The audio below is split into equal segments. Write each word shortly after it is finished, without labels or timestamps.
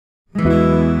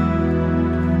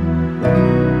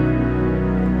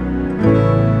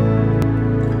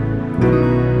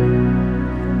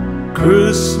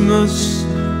Christmas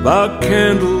by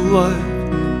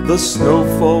candlelight, the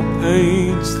snowfall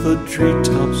paints the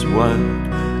treetops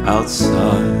white.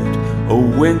 Outside a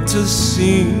winter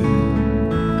scene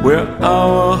where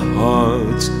our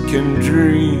hearts can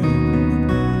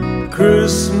dream.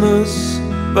 Christmas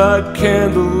by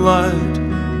candlelight,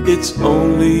 it's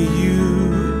only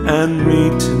you and me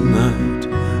tonight.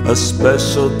 A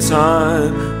special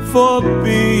time for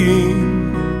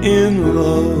being in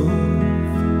love.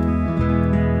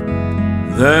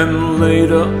 Then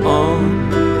later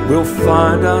on we'll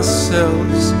find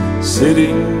ourselves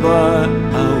sitting by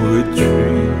our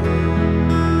tree,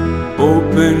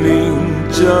 opening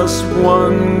just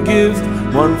one gift,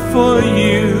 one for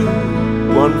you,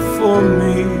 one for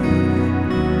me.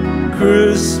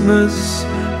 Christmas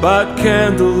by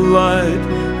candlelight,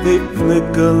 they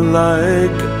flicker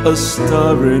like a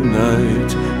starry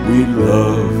night. We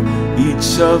love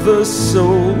each other so,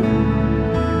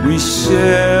 we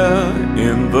share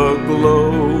in the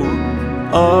glow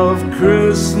of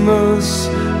Christmas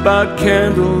by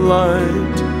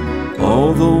candlelight.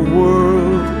 All the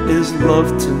world is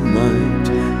love tonight,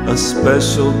 a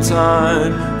special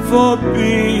time for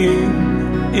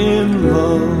being in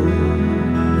love.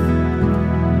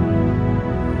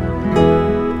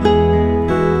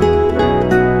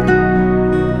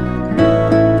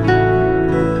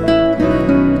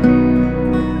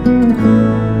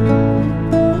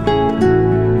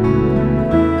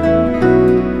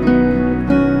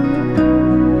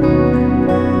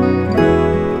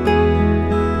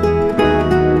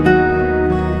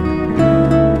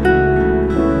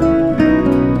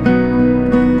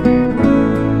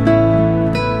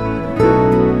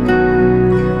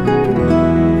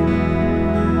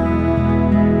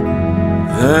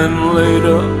 Then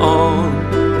later on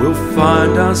we'll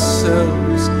find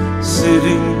ourselves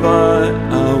sitting by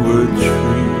our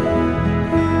tree,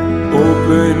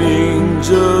 opening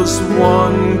just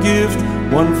one gift,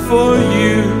 one for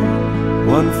you,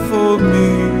 one for me.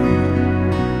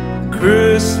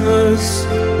 Christmas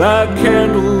by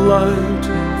candlelight,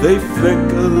 they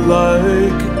flicker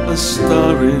like a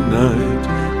starry night.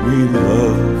 We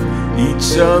love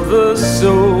each other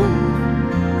so,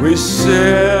 we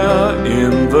share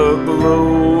in the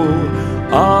glow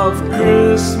of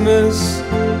Christmas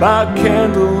by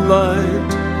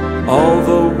candlelight. All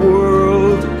the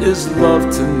world is love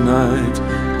tonight,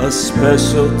 a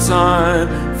special time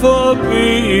for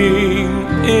being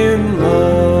in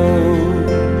love.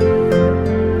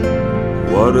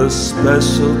 What a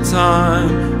special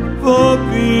time for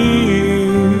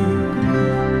being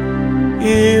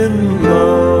in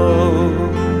love.